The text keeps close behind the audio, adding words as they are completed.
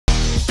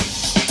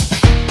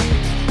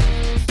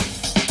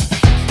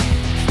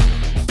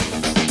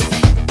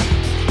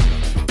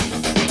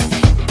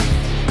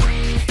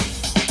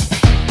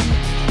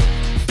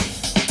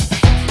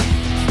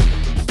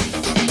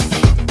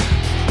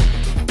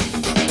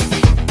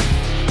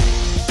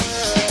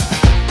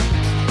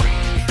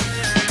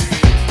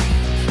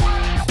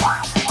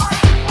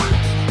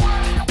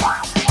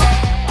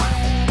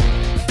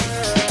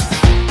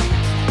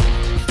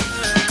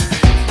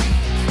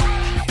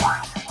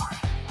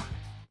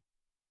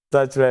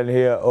Touchline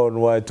here on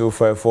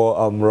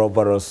Y254. I'm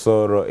Robert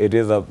Osoro. It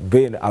has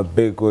been a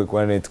big week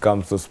when it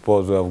comes to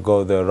sports. We have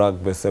got the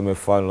rugby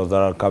semi-finals that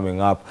are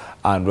coming up,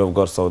 and we've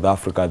got South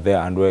Africa there,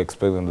 and we're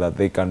expecting that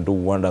they can do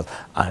wonders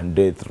and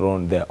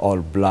dethrone the All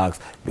Blacks,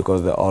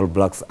 because the All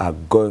Blacks are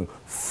going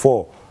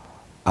for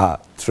a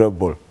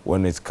treble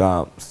when it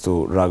comes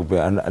to rugby.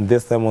 And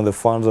this time on the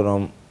fans,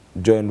 I'm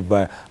joined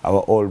by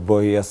our old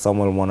boy here,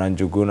 Samuel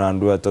Mwananjuguna,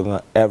 and we are talking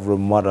every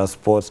matter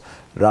sports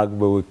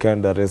rugby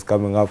weekend that is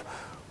coming up.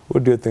 Who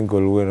do you think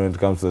will win when it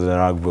comes to the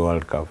Rugby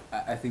World Cup?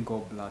 I think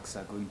All Blacks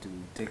are going to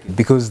take it,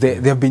 because they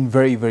have been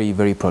very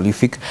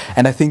prolific,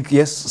 and I think,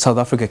 yes, South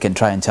Africa can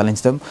try and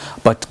challenge them,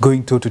 but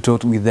going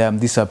toe-to-toe with them,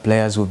 these are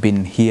players who've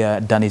been here,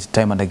 done it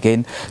time and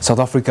again. South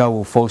Africa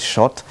will fall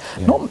short.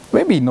 Yeah. No,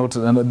 maybe not.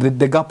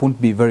 The gap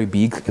won't be very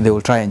big. They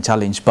will try and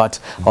challenge, but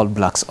All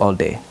Blacks all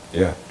day.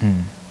 Yeah.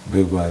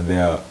 Big one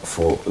there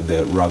for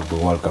the Rugby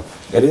World Cup.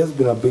 It has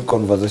been a big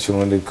conversation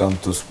when it comes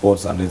to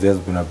sports, and it has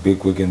been a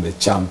big week in the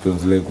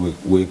Champions League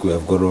week. We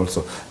have got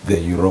also the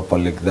Europa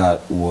League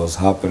that was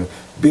happening.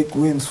 Big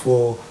wins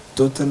for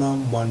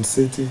Tottenham, Man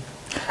City.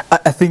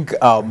 I think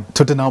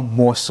Tottenham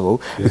more so,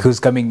 because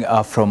coming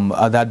from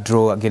that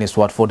draw against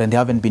Watford, and they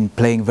haven't been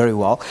playing very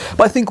well.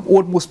 But I think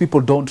what most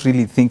people don't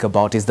really think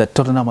about is that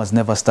Tottenham has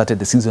never started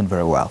the season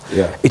very well.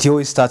 Yeah. It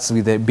always starts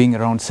with being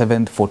around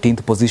 7th,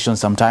 14th position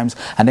sometimes,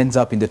 and ends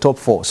up in the top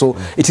 4. So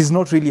it is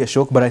not really a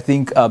shock, but I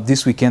think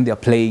this weekend they are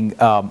playing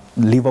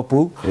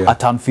Liverpool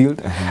at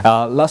Anfield.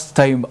 Last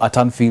time at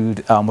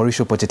Anfield,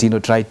 Mauricio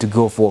Pochettino tried to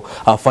go for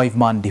a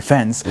 5-man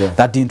defense.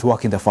 That didn't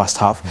work in the first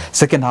half.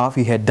 Second half,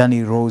 he had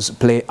Danny Rose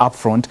play up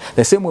front,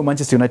 the same way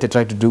Manchester United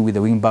tried to do with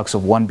the wing-backs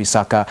of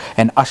Wan-Bissaka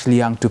and Ashley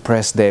Young to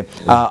press the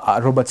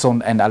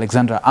Robertson and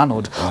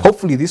Alexander-Arnold.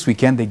 Hopefully this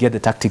weekend they get the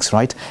tactics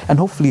right, and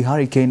hopefully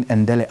Harry Kane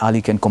and Dele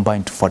Alli can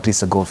combine for at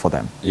least a goal for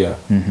them. Yeah,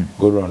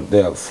 good run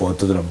there for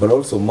Tottenham. But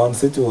also Man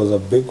City was a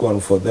big one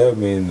for them. I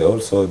mean,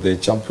 also the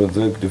Champions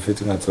League,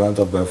 defeating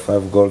Atlanta by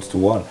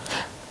 5-1.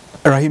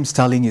 Raheem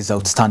Sterling is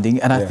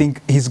outstanding, and I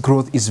think his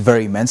growth is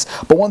very immense.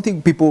 But one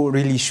thing people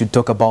really should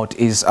talk about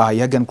is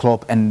Jurgen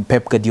Klopp and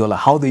Pep Guardiola,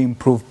 how they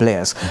improve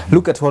players.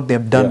 Look at what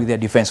they've done with their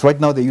defense. Right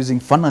now they're using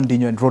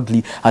Fernandinho and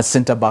Rodley as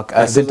centre-back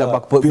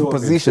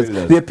positions.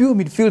 They're pure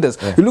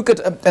midfielders. You look at,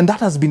 and that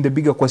has been the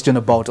bigger question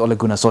about Ole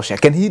Gunnar Solskjaer.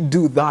 Can he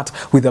do that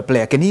with a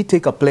player? Can he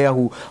take a player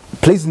who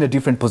plays in a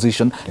different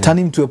position, turn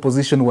him to a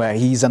position where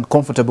he's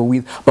uncomfortable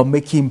with, but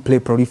make him play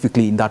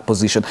prolifically in that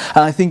position?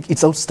 And I think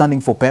it's outstanding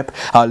for Pep,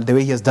 the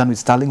way he has done with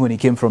Sterling. When he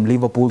came from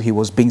Liverpool, he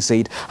was being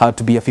said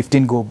to be a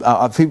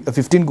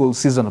 15-goal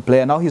season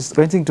player. Now he's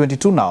ranking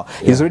 22 now.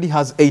 He already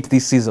has 8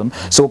 this season.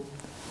 So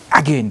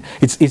again,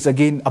 it's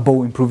again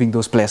about improving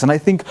those players. And I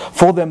think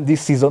for them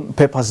this season,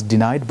 Pep has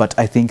denied, but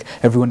I think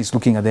everyone is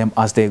looking at them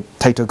as the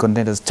title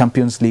contenders,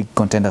 Champions League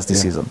contenders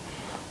this season.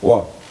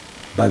 Wow.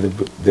 But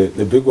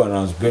the big one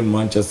has been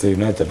Manchester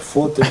United.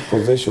 14th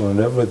position, and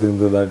everything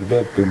that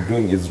they've been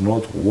doing is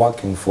not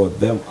working for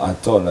them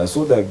at all. I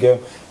saw that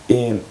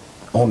game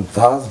on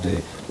Thursday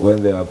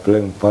when they are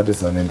playing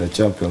Partizan in the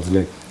Champions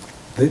League.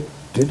 They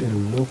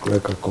didn't look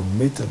like a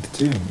committed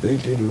team. They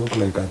didn't look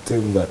like a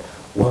team that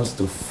wants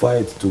to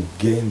fight to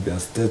gain their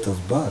status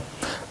back.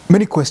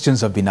 Many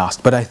questions have been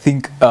asked, but I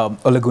think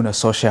Ole Gunnar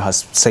Solskjaer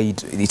has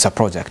said it's a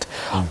project.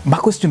 My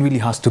question really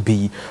has to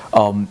be,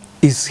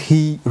 is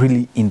he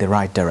really in the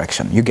right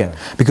direction? You get,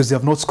 because they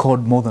have not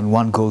scored more than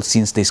 1 goal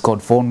since they scored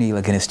 4-0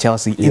 against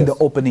Chelsea in the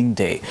opening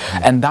day.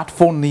 And that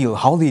 4-0,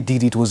 how they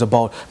did it was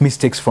about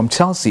mistakes from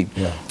Chelsea.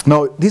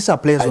 Now, these are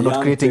players who are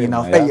not creating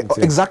enough.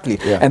 Exactly.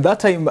 And that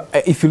time,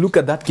 if you look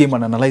at that game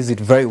and analyze it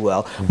very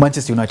well,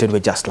 Manchester United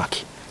were just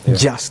lucky.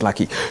 Just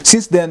lucky.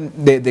 Since then,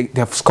 they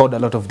have scored a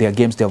lot of their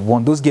games. They have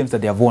won. Those games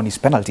that they have won is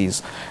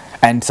penalties.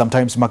 And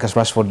sometimes Marcus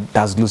Rashford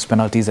does lose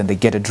penalties, and they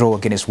get a draw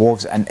against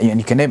Wolves, and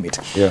you can name it.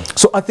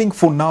 So I think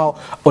for now,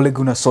 Ole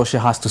Gunnar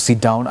Solskjaer has to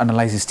sit down,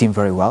 analyze his team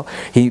very well.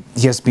 He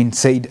has been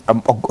said,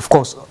 of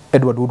course,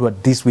 Edward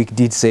Woodward this week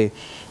did say,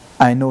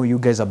 I know you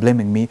guys are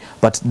blaming me,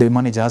 but the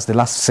manager has the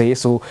last say.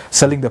 So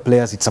selling the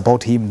players, it's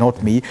about him,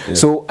 not me.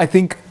 So I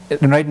think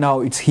right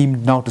now it's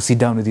him now to sit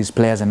down with his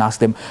players and ask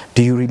them,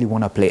 do you really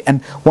want to play?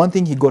 And one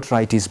thing he got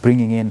right is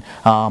bringing in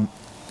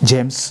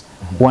James,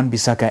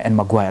 Wan-Bissaka and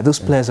Maguire. Those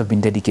players have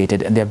been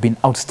dedicated, and they have been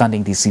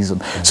outstanding this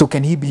season. So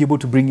can he be able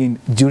to bring in,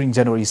 during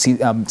January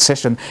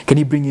session, can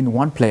he bring in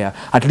one player,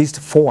 at least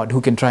forward, who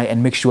can try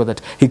and make sure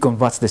that he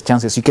converts the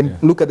chances? You can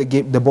look at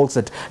the balls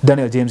that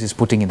Daniel James is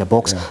putting in the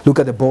box. Look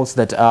at the balls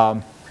that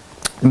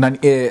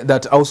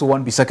that also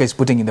Wan-Bissaka is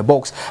putting in the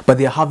box, but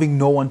they are having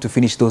no one to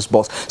finish those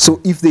balls.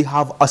 So if they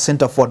have a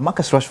centre forward,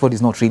 Marcus Rashford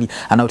is not really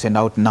an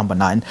out-and-out number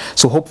 9.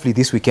 So hopefully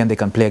this weekend they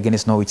can play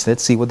against Norwich.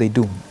 Let's see what they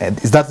do.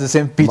 Is that the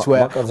same pitch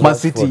where Man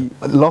City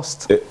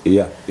lost?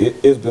 Yeah,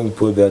 it's being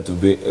put there to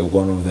be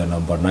one of the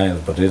number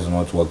 9s, but it's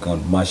not working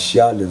out.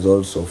 Martial is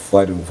also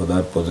fighting for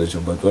that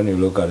position, but when you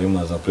look at him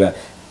as a player,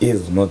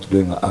 is not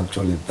doing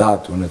actually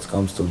that when it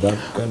comes to that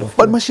kind of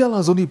But play. Martial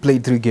has only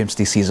played 3 games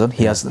this season.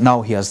 He has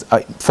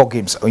 4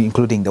 games,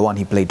 including the one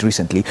he played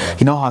recently.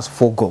 He now has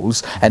 4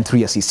 goals and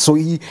 3 assists. So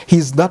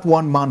he's that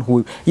one man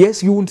who,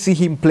 yes, you won't see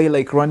him play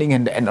like running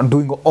and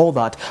doing all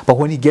that, but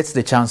when he gets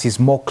the chance, he's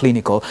more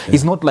clinical.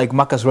 He's not like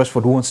Marcus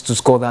Rashford who wants to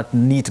score that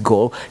neat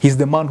goal. He's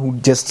the man who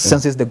just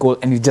senses the goal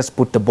and he just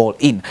put the ball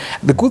in.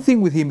 The good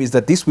thing with him is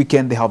that this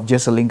weekend they have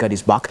Jesse Lingard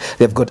is back.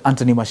 They've got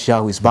Anthony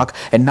Martial who is back,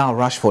 and now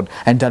Rashford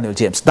and Daniel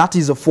James. That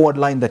is a forward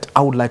line that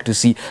I would like to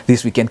see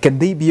this weekend. Can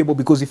they be able,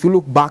 because if you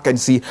look back and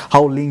see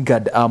how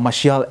Lingard,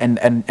 Martial and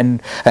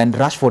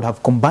Rashford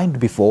have combined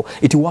before,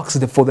 it works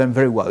for them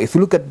very well. If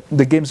you look at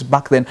the games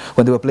back then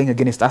when they were playing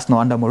against Arsenal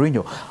under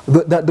Mourinho,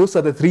 those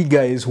are the 3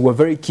 guys who were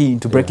very key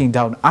into breaking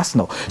down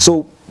Arsenal.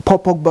 So Paul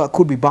Pogba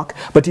could be back,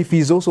 but if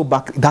he's also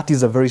back, that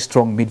is a very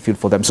strong midfield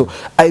for them. So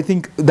I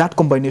think that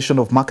combination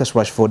of Marcus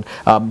Rashford,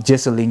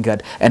 Jesse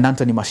Lingard and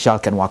Anthony Martial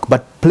can work,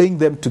 but playing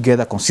them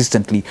together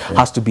consistently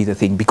has to be the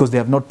thing, because they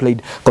have not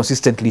played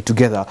consistently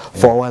together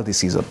for a while this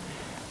season.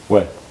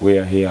 Well, we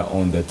are here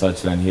on the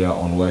touchline here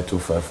on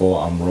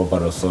Y254. I'm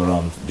Robert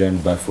Osoro. I'm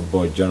joined by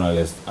football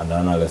journalist and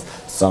analyst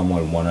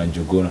Samuel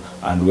Mwananjuguna,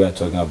 and we are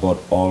talking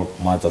about all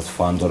matters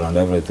fandom and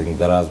everything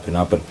that has been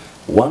happening.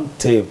 One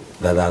team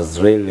that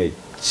has really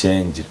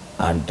changed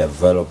and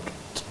developed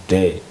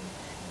today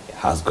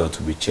has got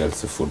to be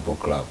Chelsea Football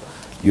Club.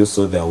 You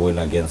saw their win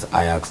against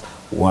Ajax,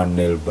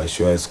 1-0,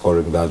 Batshuayi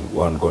scoring that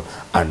 1 goal,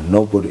 and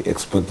nobody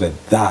expected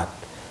that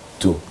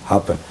to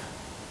happen.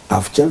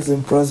 Have Chelsea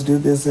impressed you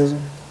this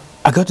season?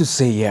 I got to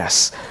say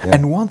yes.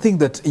 And one thing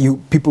that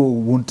people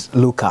won't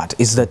look at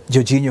is that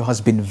Jorginho has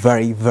been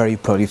very, very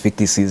prolific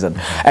this season.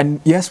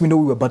 And yes, we know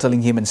we were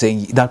battling him and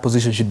saying that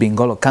position should be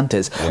N'Golo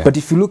Kante's. But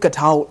if you look at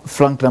how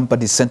Frank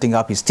Lampard is setting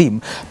up his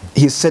team,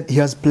 he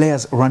has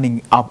players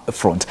running up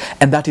front,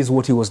 and that is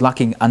what he was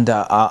lacking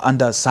under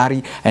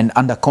Sarri and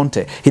under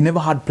Conte. He never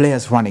had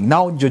players running.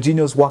 Now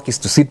Jorginho's work is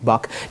to sit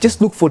back,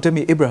 just look for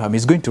Tammy Abraham,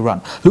 he's going to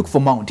run. Look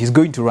for Mount, he's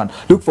going to run.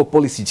 Look for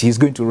Pulisic, he's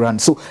going to run.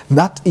 So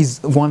that is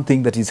one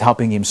thing that is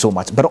helping him so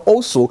much. But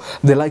also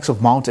the likes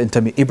of Mount and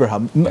Tammy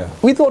Abraham.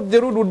 We thought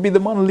Giroud would be the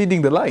man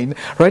leading the line.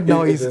 Right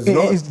now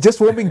he's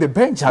just warming the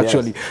bench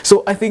actually.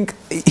 So I think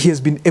he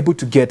has been able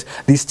to get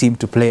this team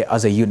to play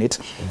as a unit.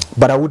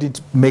 But I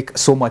wouldn't make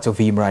so much of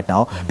him right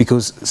now,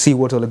 because see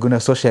what Ole Gunnar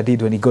Solskjaer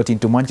did when he got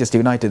into Manchester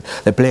United.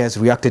 The players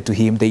reacted to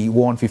him. They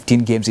won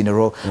 15 games in a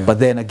row. But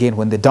then again,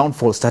 when the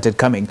downfall started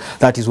coming,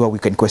 that is where we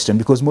can question,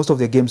 because most of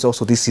their games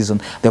also this season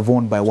they've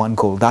won by 1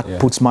 goal. That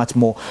puts much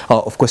more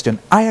of question.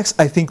 Ajax,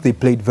 I think they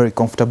played very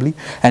comfortably,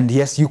 and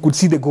yes, you could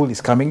see the goal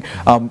is coming.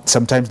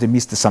 Sometimes they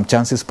missed some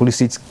chances.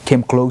 Pulisic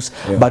came close,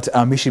 but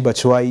Michy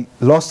Batshuayi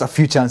lost a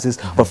few chances,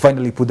 but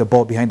finally put the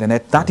ball behind the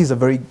net. That is a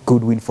very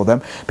good win for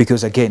them,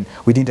 because again,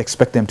 we didn't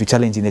expect them to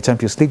challenge in the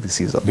Champions League this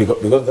season.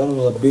 Because that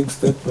was a big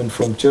statement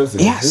from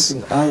Chelsea. Yes,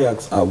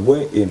 Ajax are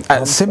way in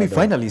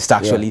semi-finalist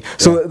actually.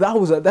 So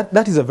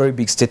that is a very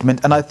big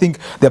statement, and I think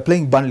they're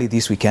playing Burnley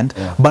this weekend.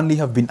 Burnley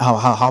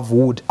have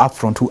Wood up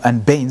front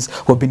and Baines,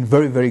 who have been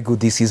very, very good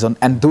this season,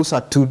 and those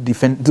are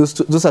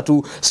those are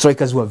two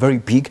strikers who are very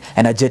big,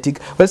 energetic.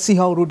 Let's see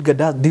how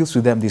Rudiger deals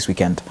with them this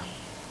weekend.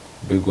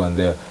 Big one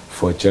there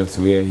for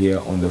Chelsea. We are here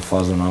on the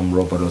first one. I'm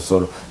Robert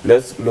Osoro.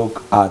 Let's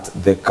look at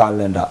the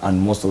calendar and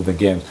most of the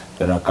games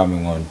that are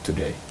coming on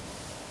today.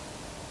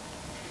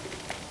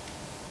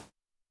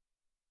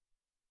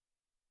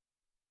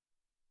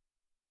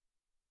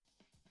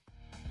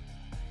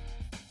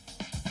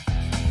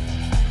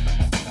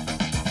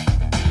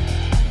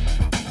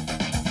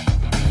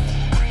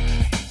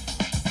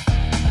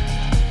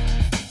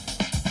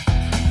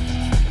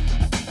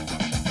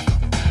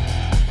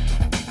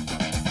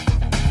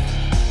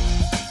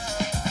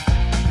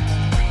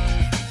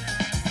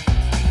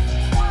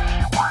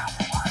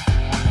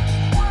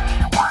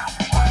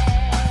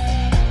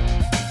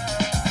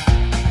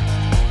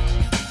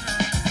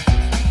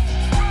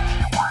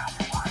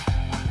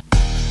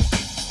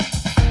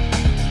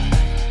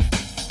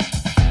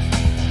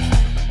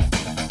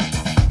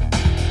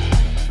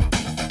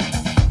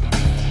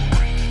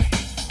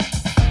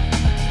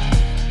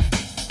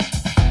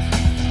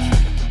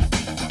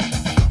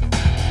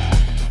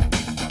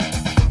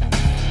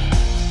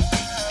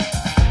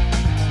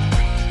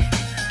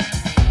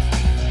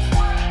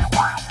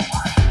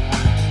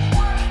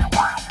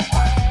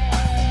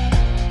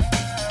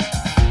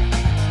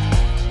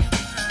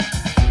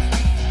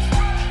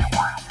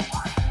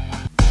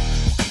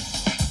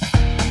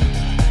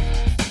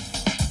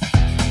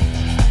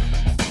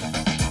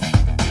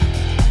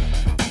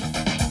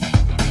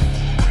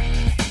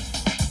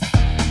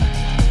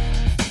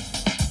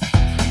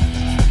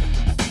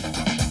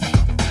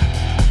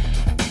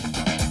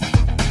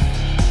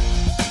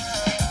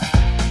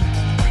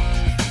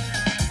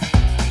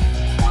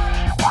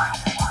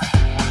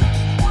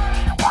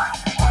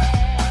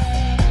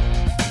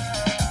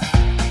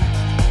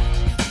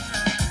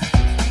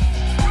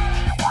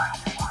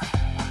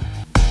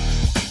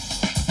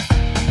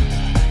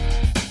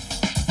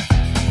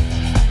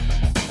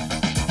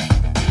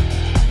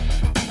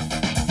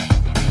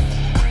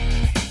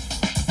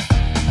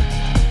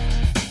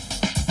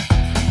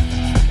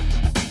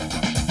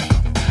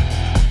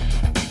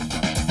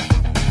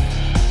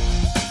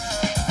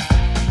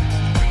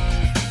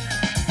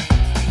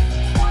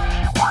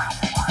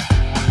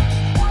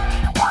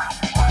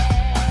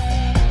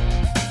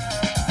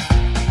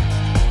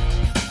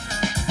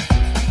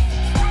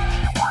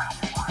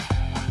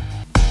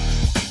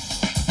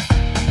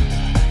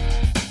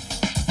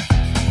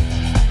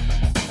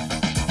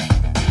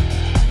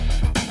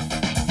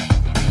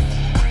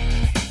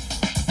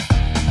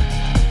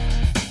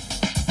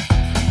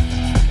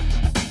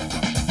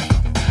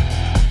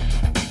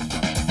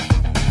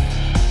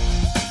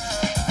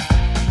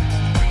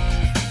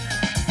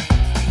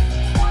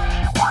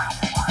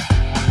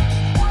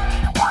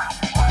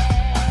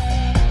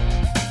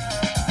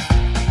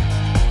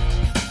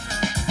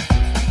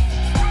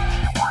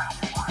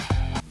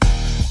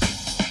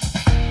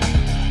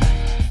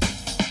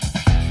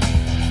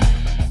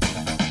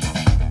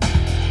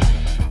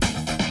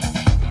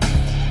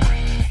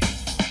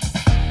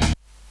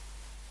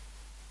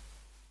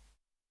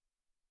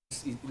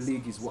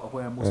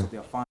 where most of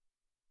their fans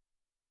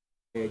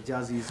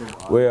jerseys.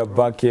 We are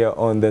back here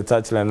on the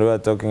touchline. We are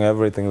talking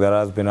everything that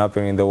has been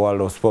happening in the world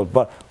of sport,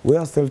 but we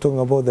are still talking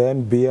about the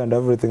NBA and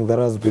everything that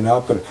has been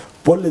happening.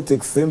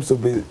 Politics seems to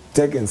be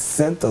taking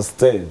center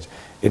stage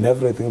in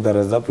everything that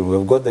has happened.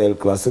 We've got the El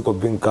Clasico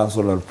being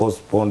cancelled or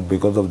postponed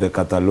because of the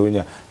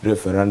Catalonia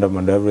referendum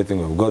and everything.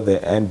 We've got the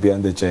NBA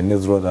and the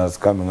Chinese road that's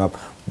coming up,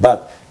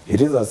 but it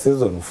is a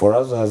season for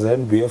us as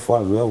NBA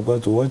fans. We have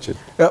got to watch it.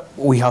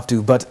 We have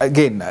to, but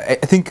again, I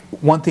think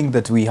one thing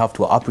that we have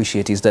to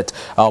appreciate is that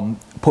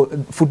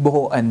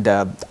football and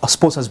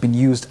sports has been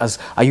used as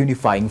a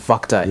unifying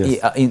factor,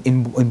 yes,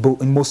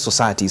 in most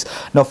societies.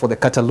 Now, for the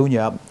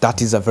Catalonia,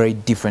 that is a very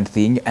different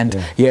thing.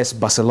 And yes,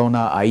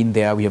 Barcelona are in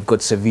there. We have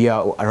got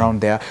Sevilla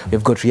around there.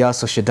 We've got Real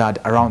Sociedad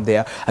around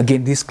there.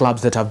 Again, these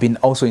clubs that have been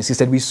also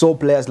insisted. We saw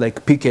players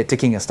like Piqué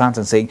taking a stance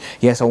and saying,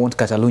 yes, I want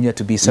Catalonia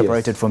to be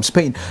separated from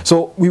Spain.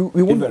 So we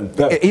even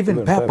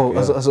Pep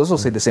has also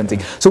said the same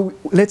thing. So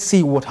let's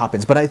see what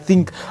happens. But I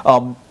think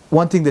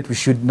one thing that we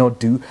should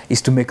not do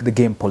is to make the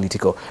game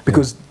political,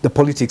 because the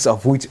politics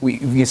of which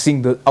we are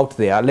seeing out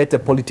there, let the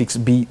politics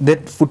be,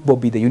 let football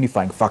be the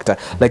unifying factor.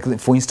 Like,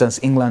 for instance,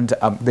 England,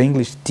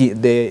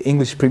 the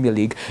English Premier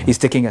League is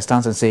taking a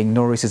stance and saying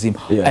no racism,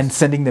 and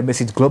sending the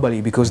message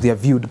globally because they are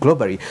viewed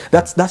globally.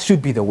 That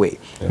should be the way,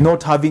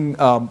 not having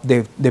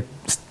the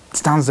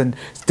stands and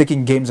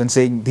taking games and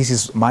saying this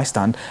is my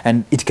stand,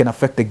 and it can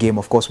affect the game.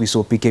 Of course, we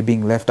saw Piqué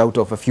being left out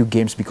of a few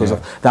games because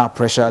of that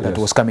pressure that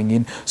was coming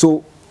in.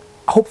 So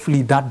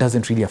hopefully that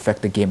doesn't really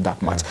affect the game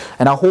that much.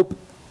 And I hope,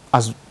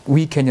 as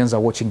we Kenyans are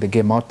watching the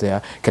game out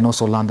there, can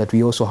also learn that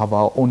we also have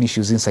our own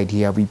issues inside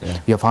here. We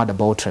have heard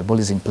about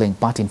tribalism playing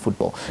part in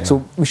football.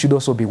 So we should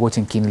also be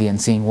watching keenly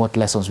and seeing what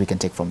lessons we can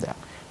take from there.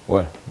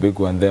 Well, big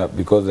one there,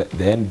 because the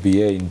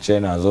NBA in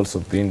China has also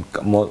been,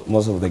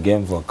 most of the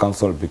games were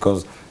cancelled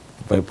because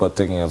people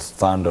taking a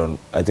stand on,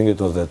 I think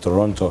it was the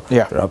Toronto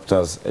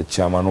Raptors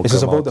chairman who This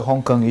is about the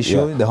Hong Kong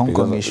issue, the Hong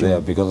Kong issue. Yeah,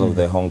 because of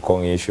the Hong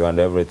Kong issue and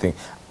everything,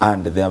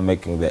 and they are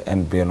making the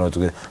NBA not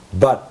together.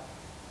 But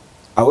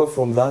away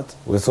from that,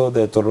 we saw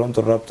the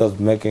Toronto Raptors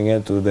making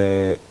it to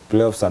the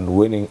playoffs and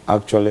winning.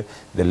 Actually,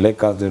 the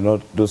Lakers did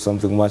not do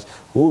something much.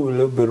 Who will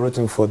you be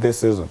rooting for this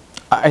season?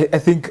 I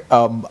think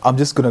I'm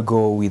just going to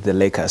go with the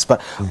Lakers.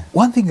 But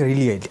one thing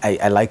really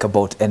I like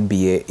about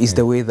NBA is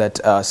the way that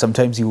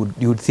sometimes you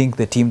would think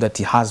the team that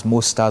has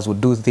most stars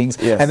would do things,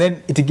 and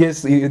then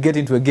you get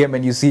into a game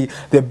and you see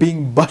they're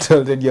being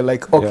battled and you're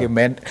like, okay,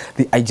 man,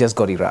 I just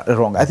got it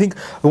wrong. I think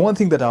the one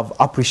thing that I've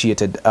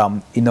appreciated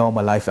in all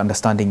my life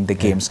understanding the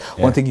games,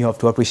 one thing you have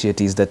to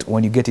appreciate is that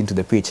when you get into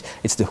the pitch,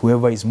 it's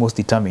whoever is most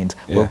determined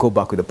will go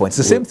back with the points.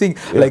 The same thing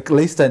like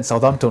Leicester and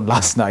Southampton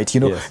last night.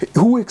 You know,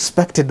 who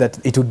expected that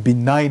it would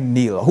be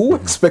 9-0? Who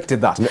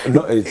expected that?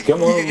 No, it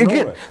came out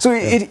again. So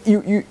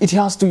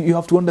you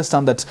have to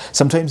understand that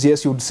sometimes,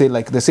 yes, you would say,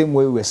 like the same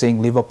way we were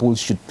saying Liverpool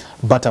should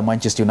batter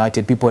Manchester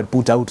United. People had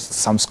put out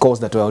some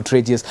scores that were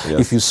outrageous.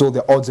 If you saw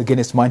the odds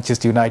against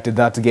Manchester United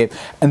that game,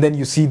 and then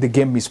you see the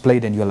game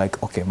misplayed, and you're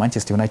like, okay,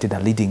 Manchester United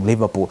are leading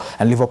Liverpool,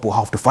 and Liverpool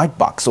have to fight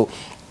back. So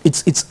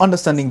it's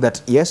understanding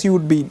that, yes, you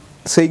would be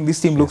saying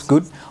this team looks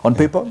good on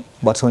paper,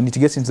 but when it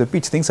gets into the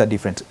pitch, things are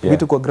different. We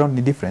took a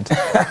ground different.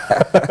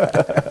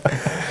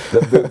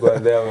 The big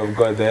one there, we've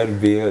got the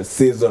NBA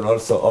season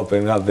also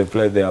opening up. They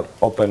play their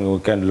opening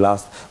weekend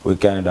last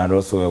weekend, and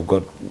also we've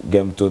got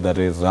game 2 that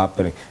is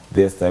happening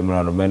this time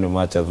around. Many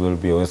matches will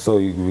be away. So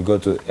we go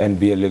to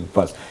NBA League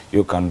Pass,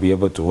 you can be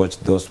able to watch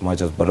those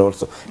matches, but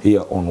also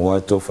here on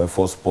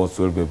Y254 Sports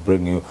we'll be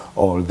bringing you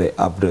all the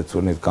updates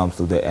when it comes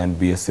to the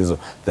NBA season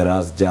that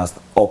has just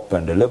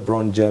opened.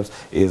 LeBron James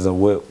is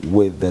away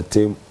with the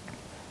team,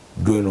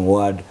 doing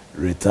what,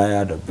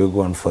 retired, a big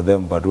one for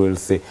them, but we'll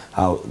see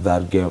how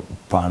that game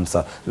pans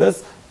out.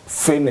 Let's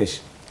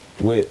finish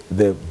with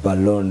the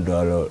Ballon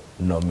d'Or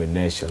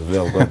nominations. We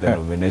have got the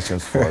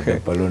nominations for the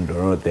Ballon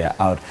d'Or. They are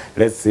out.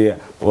 Let's hear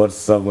what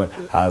someone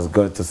has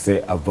got to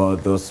say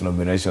about those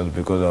nominations,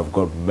 because I've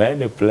got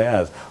many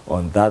players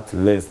on that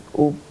list.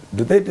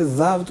 Do they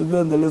deserve to be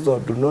on the list or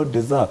do not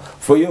deserve?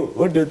 For you,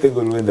 what do you think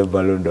will win the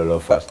Ballon d'Or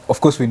first?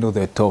 Of course, we know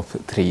the top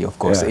 3. Of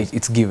course,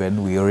 it's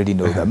given. We already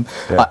know them.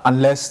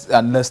 Unless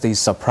there is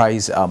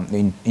surprise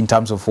in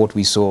terms of what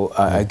we saw.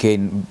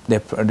 Again,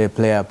 the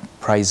player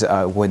prize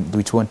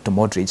which went to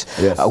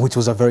Modric, which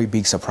was a very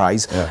big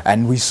surprise.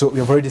 And we've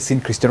already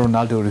seen Cristiano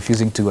Ronaldo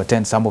refusing to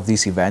attend some of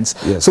these events.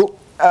 So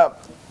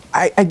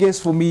I guess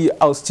for me,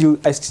 I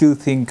still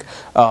think.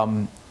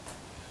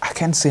 I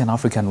can't say an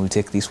African will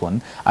take this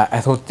one.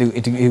 I thought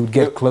it would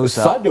get closer.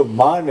 Sadio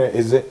Mane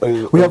is it?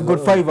 We have got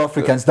 5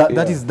 Africans.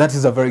 That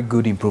is a very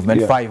good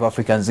improvement. 5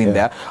 Africans in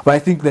there. But I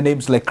think the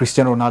names like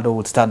Cristiano Ronaldo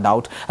would stand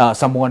out.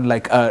 Someone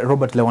like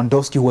Robert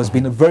Lewandowski, who has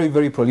been very,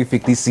 very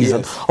prolific this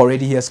season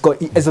already. He has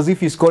scored. It's as if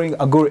he's scoring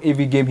a goal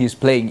every game he's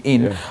playing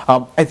in.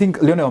 I think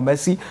Lionel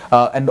Messi,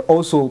 and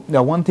also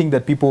one thing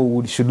that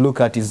people should look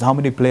at is how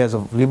many players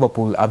of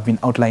Liverpool have been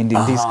outlined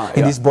in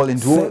this Ballon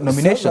d'Or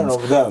nominations.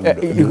 Of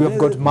them. You have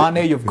got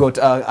Mane, you've got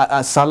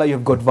got Salah,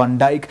 you've got Van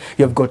Dijk,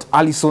 you've got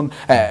Alisson,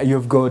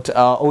 you've got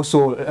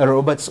also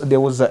Roberts. There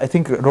was, I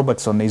think,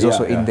 Robertson is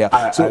also in there.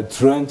 So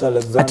Trent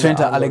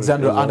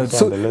Alexander-Arnold.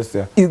 So list,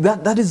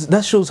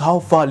 that shows how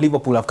far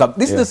Liverpool have come.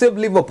 This is the same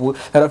Liverpool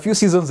that a few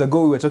seasons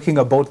ago we were talking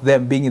about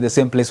them being in the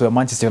same place where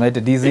Manchester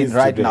United is in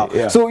right now.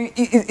 So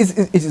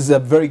it is a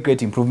very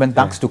great improvement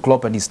thanks to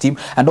Klopp and his team,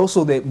 and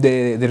also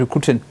the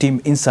recruitment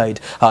team inside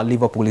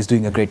Liverpool is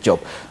doing a great job.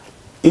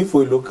 If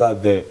we look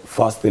at the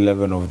first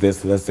 11 of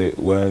this, let's say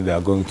where they are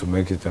going to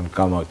make it and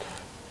come out,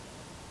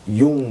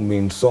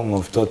 Heung-min Son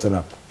of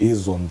Tottenham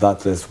is on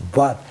that list,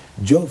 but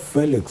Joe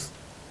Felix,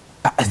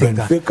 I think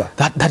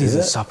that is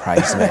a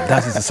surprise, man.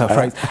 That is a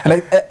surprise. And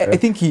I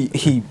think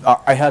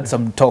I had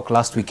some talk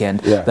last weekend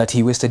that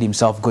he wasted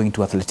himself going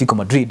to Atletico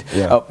Madrid.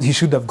 He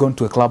should have gone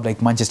to a club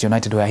like Manchester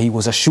United where he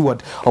was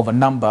assured of a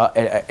number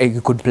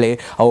he could play,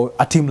 or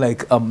a team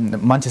like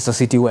Manchester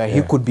City where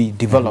he could be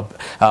developed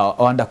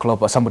under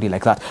Klopp or somebody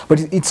like that.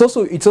 But it's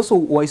also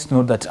wise to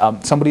know that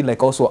somebody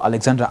like also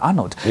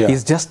Alexander-Arnold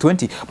is just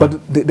 20. But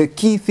the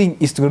key thing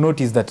is to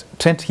notice that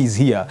Trent is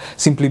here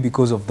simply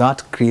because of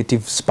that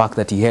creative spark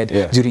that he had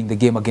during the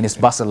game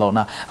against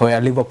Barcelona, where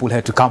Liverpool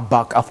had to come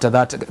back after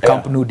that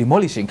Camp Nou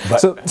demolishing.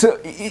 So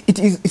it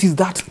is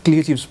that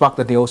creative spark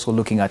that they're also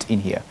looking at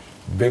in here.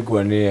 Big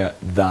one here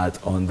that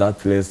on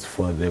that list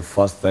for the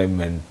first time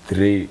in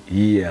 3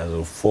 years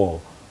or 4,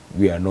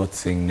 we are not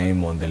seeing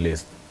name on the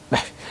list.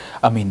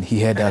 I mean, he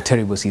had a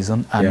terrible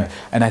season,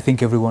 and I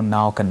think everyone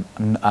now can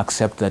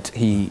accept that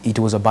it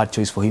was a bad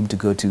choice for him to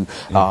go to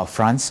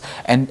France.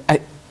 And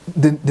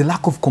the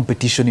lack of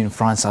competition in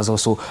France has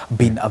also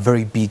been a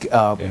very big...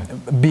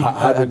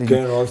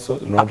 Kane also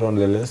not on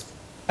the list?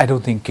 I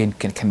don't think Kane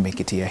can make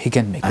it here. He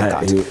can make the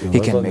cut. He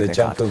can make the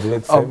Champions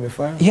League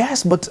semi-final?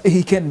 Yes, but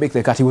he can make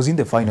the cut. He was in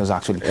the finals,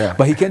 actually.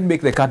 But he can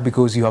make the cut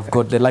because you have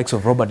got the likes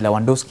of Robert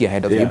Lewandowski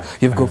ahead of him.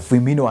 You've got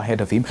Firmino ahead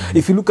of him.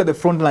 If you look at the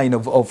front line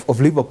of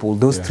Liverpool,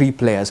 those 3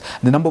 players,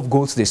 the number of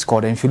goals they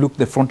scored, and if you look at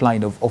the front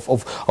line of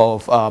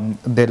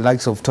the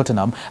likes of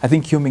Tottenham, I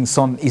think Heung-min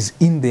Son is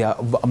in there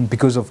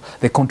because of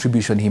the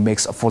contribution he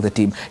makes for the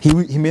team.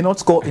 He may not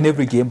score in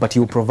every game, but he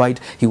will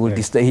provide, he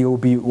will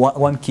be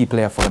one key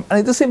player for them. And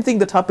it's the same thing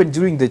that happened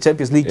during the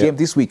Champions League game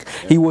this week.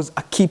 He was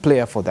a key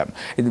player for them.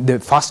 The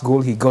first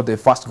goal, he got the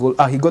first goal,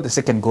 he got the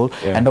second goal,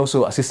 and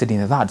also assisted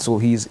in that. So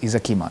he's a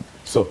key man.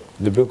 So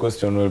the big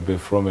question will be,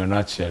 from a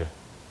nutshell,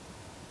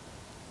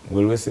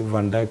 will we see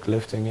Van Dijk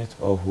lifting it,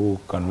 or who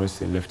can we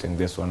see lifting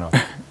this one up?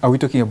 Are we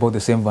talking about the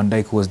same Van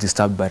Dijk who was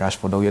disturbed by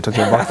Rashford, or we are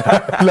talking about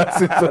last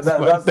season?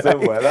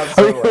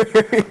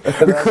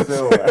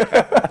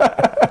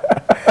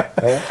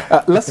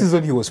 Last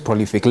season he was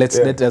prolific.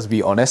 Let us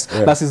be honest.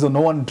 Last season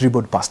no one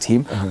dribbled past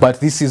him, but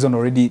this season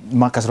already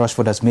Marcus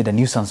Rashford has made a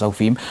nuisance of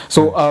him.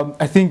 So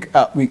I think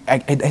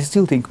I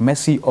still think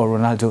Messi or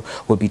Ronaldo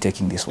will be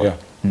taking this one.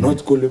 Not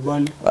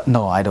Koulibaly?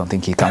 No, I don't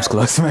think he comes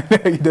close.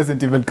 He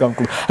doesn't even come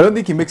close. I don't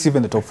think he makes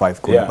even the top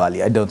 5,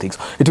 Koulibaly. I don't think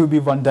so. It will be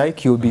Van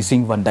Dijk. You'll be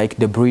seeing Van Dijk.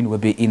 De Bruyne will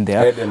be in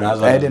there.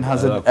 Eden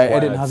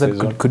Hazard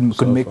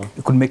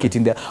could make it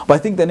in there. But I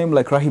think the name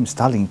like Raheem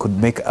Sterling could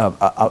make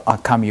a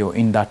cameo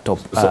in that top.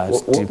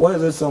 Why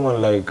is it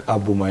someone like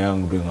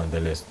Aubameyang being on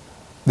the list?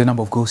 The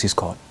number of goals he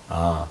scored.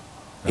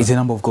 It's a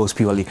number of goals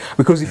purely.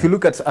 Because if you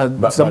look at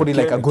somebody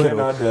like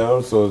Aguero... There are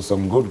also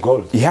some good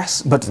goals.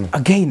 Yes, but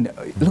again,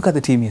 look at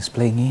the team he's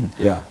playing in.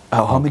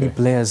 How many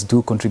players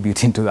do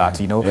contribute into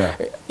that, you know?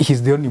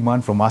 He's the only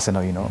man from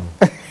Arsenal, you know?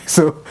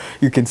 So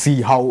you can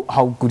see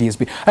how good he has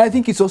been. And I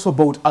think it's also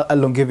about a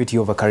longevity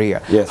of a career.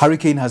 Harry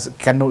Kane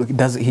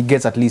he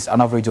gets at least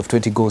an average of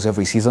 20 goals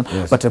every season.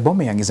 But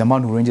Aubameyang is a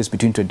man who ranges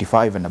between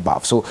 25 and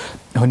above. So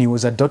when he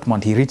was at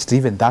Dortmund, he reached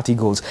even 30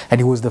 goals, and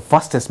he was the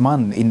fastest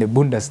man in the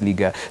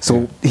Bundesliga.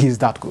 So he's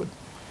that good.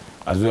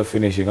 As we're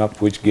finishing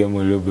up, which game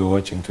will you be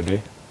watching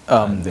today?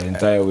 The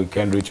entire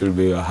weekend, which will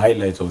be a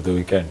highlight of the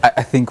weekend.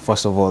 I think,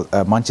 first of all,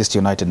 Manchester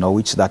United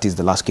Norwich, that is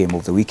the last game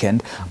of the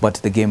weekend. But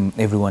the game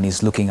everyone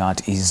is looking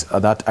at is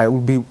that I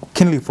will be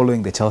keenly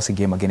following the Chelsea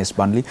game against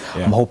Burnley.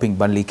 I'm hoping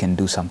Burnley can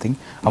do something.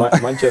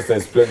 Manchester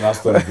is playing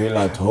Aston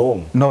Villa at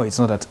home. No, it's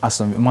not at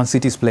Aston. Man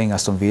City is playing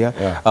Aston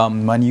Villa.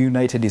 Man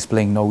United is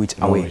playing Norwich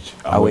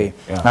away.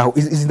 Now,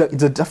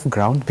 it's a tough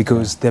ground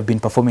because they've been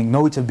performing.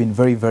 Norwich have been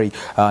very, very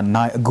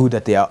good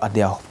at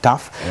their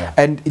turf.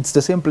 And it's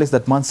the same place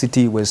that Man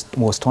City was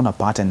torn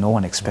apart, and no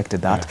one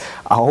expected that.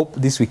 I hope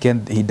this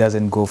weekend he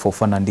doesn't go for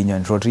Fernandinho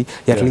and Rodri.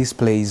 He at least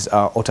plays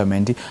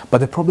Otamendi. But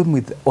the problem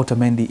with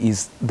Otamendi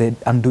is the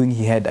undoing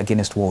he had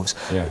against Wolves.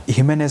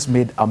 Jimenez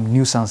made a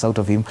nuisance out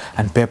of him,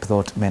 and Pep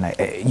thought, man,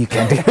 you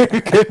can't.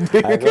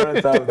 I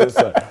don't have this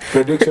one.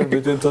 Prediction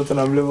between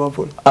Tottenham and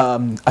Liverpool?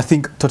 I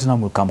think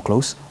Tottenham will come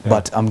close,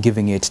 but I'm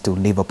giving it to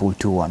Liverpool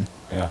 2-1.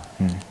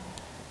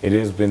 It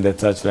has been the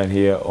touchline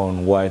here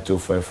on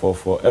Y254.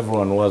 For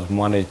everyone who has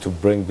managed to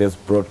bring this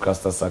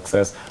broadcast a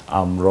success,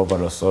 I'm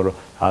Robert Osoro,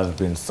 has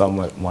been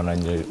Samuel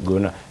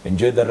Mwananjaguna.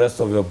 Enjoy the rest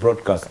of your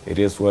broadcast. It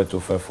is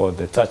Y254,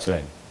 the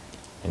touchline.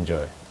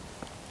 Enjoy.